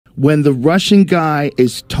when the Russian guy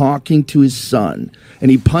is talking to his son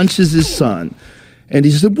and he punches his son. And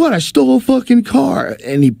he said, what? I stole a fucking car.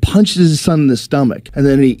 And he punches his son in the stomach. And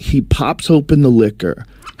then he pops open the liquor.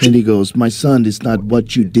 And he goes, my son, it's not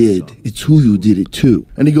what you did. It's who you did it to.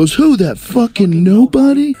 And he goes, who? That fucking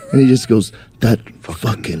nobody? And he just goes, that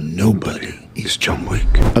fucking nobody is John Wick.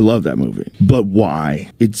 I love that movie. But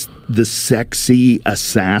why? It's the sexy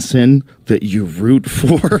assassin that you root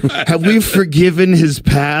for. Have we forgiven his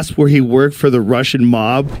past where he worked for the Russian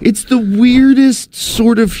mob? It's the weirdest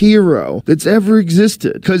sort of hero that's ever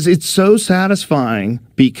existed. Because it's so satisfying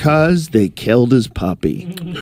because they killed his puppy.